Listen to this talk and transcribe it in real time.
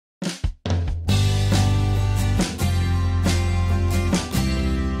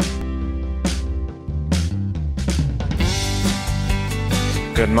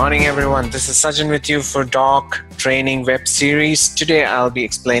Good morning, everyone. This is Sajjan with you for Doc Training Web Series. Today, I'll be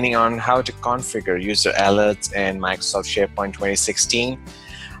explaining on how to configure user alerts in Microsoft SharePoint 2016.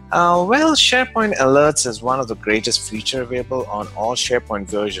 Well, SharePoint Alerts is one of the greatest features available on all SharePoint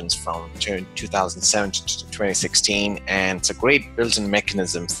versions from 2007 to 2016, and it's a great built-in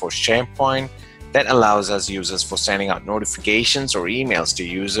mechanism for SharePoint that allows us users for sending out notifications or emails to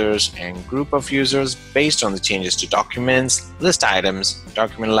users and group of users based on the changes to documents, list items,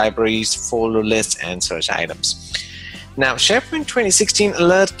 document libraries, folder lists, and search items. Now, SharePoint 2016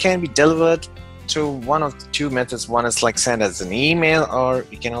 alert can be delivered to one of the two methods. One is like send as an email, or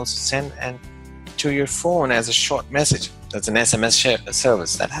you can also send to your phone as a short message. That's an SMS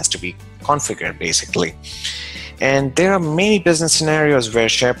service that has to be configured basically. And there are many business scenarios where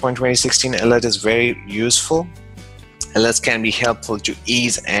SharePoint 2016 Alert is very useful. Alerts can be helpful to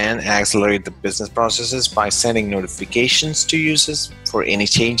ease and accelerate the business processes by sending notifications to users for any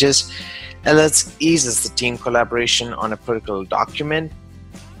changes. Alerts eases the team collaboration on a particular document.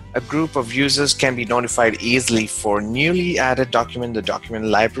 A group of users can be notified easily for newly added document, the document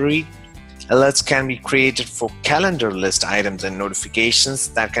library. Alerts can be created for calendar list items and notifications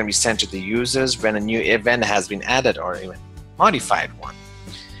that can be sent to the users when a new event has been added or even modified one.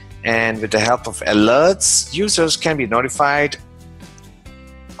 And with the help of alerts, users can be notified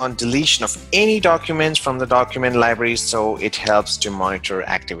on deletion of any documents from the document library, so it helps to monitor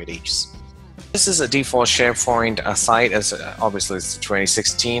activities. This is a default SharePoint site, as obviously it's the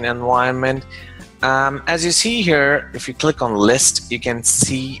 2016 environment. As you see here, if you click on list, you can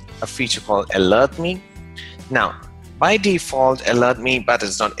see a feature called Alert Me. Now, by default, Alert Me button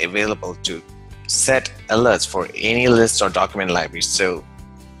is not available to set alerts for any list or document library. So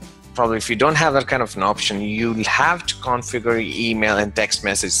probably if you don't have that kind of an option, you'll have to configure your email and text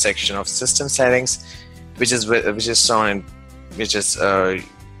message section of system settings, which is very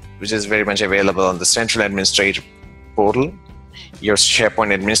much available on the Central Administrator portal. Your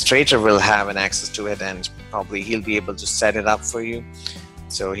SharePoint administrator will have an access to it, and probably he'll be able to set it up for you.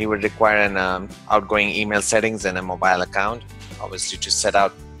 So he would require an outgoing email settings and a mobile account, obviously, to set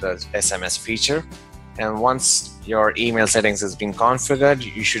out the SMS feature. And once your email settings has been configured,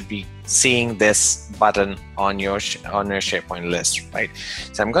 you should be seeing this button on your SharePoint list, right?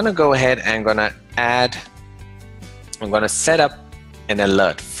 So I'm going to go ahead and I'm going to set up an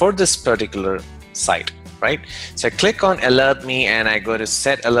alert for this particular site. Right? So I click on Alert Me and I go to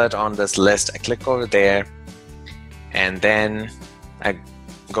Set Alert on this list. I click over there and then I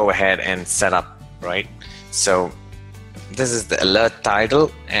go ahead and set up, right? So this is the alert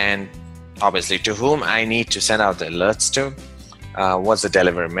title, and obviously to whom I need to send out the alerts to. What's the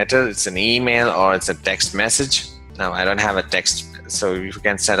delivery method? It's an email or it's a text message. Now I don't have a text, so you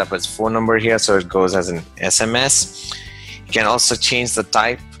can set up its phone number here so it goes as an SMS. You can also change the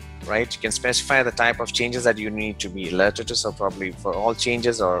type. Right, you can specify the type of changes that you need to be alerted to, so probably for all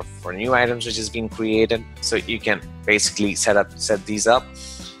changes or for new items which is being created. So you can basically set these up,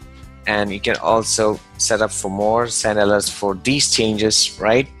 and you can also set up for more, send alerts for these changes,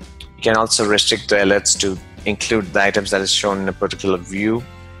 right? You can also restrict the alerts to include the items that is shown in a particular view.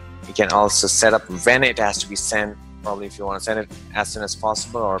 You can also set up when it has to be sent. Probably if you want to send it as soon as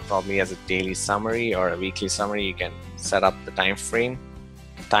possible, or probably as a daily summary or a weekly summary, you can set up the time frame.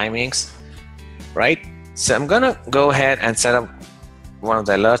 Timings, right? So I'm gonna go ahead and set up one of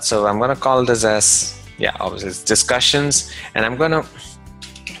the alerts. So I'm gonna call this as, obviously it's discussions, and I'm gonna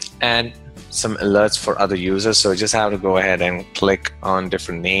add some alerts for other users. So I just have to go ahead and click on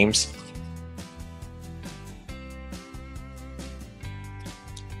different names.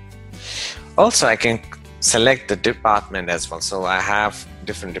 Also, I can select the department as well. So I have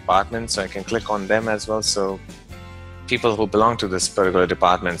different departments, so I can click on them as well. So people who belong to this particular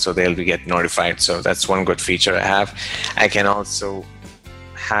department, so they'll get notified. So that's one good feature I have. I can also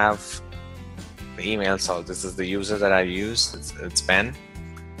have the email. So this is the user that I use. It's Ben.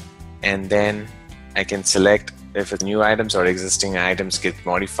 And then I can select if it's new items or existing items get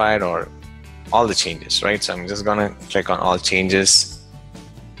modified, or all the changes, right? So I'm just gonna click on all changes.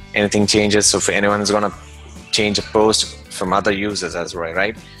 Anything changes. So if anyone is gonna change a post from other users as well,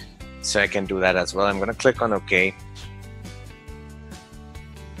 right? So I can do that as well. I'm gonna click on OK.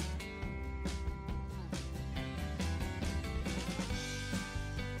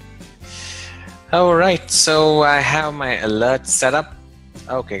 All right, so I have my alert set up.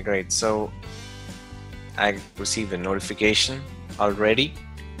 Okay, great. So I received a notification already.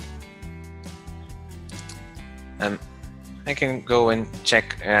 I can go and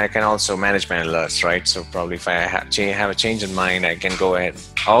check. I can also manage my alerts, right? So probably if I have a change in mind, I can go ahead.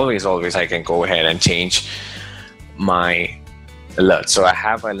 Always, I can go ahead and change my alert. So I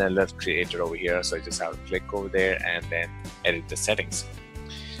have an alert creator over here, so I just have to click over there and then edit the settings.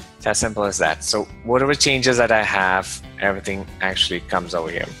 It's as simple as that. So whatever changes that I have, everything actually comes over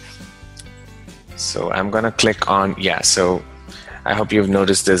here. So I'm gonna click on, so I hope you've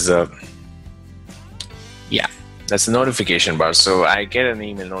noticed there's a, that's a notification bar. So I get an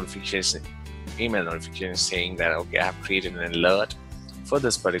email notification saying that, okay, I have created an alert for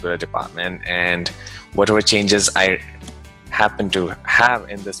this particular department, and whatever changes I happen to have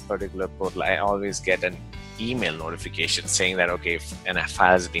in this particular portal, I always get an email notification saying that, okay, if a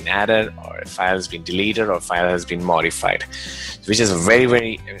file has been added, or a file has been deleted, or a file has been modified, which is a very,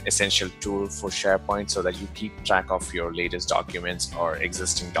 very essential tool for SharePoint, so that you keep track of your latest documents or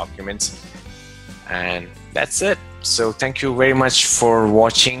existing documents. And that's it. So thank you very much for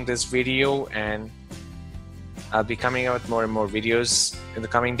watching this video, and I'll be coming out with more and more videos in the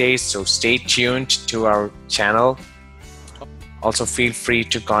coming days, so stay tuned to our channel. Also, feel free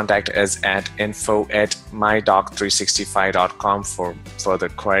to contact us at info@mydoc365.com for further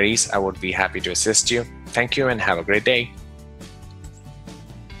queries. I would be happy to assist you. Thank you and have a great day.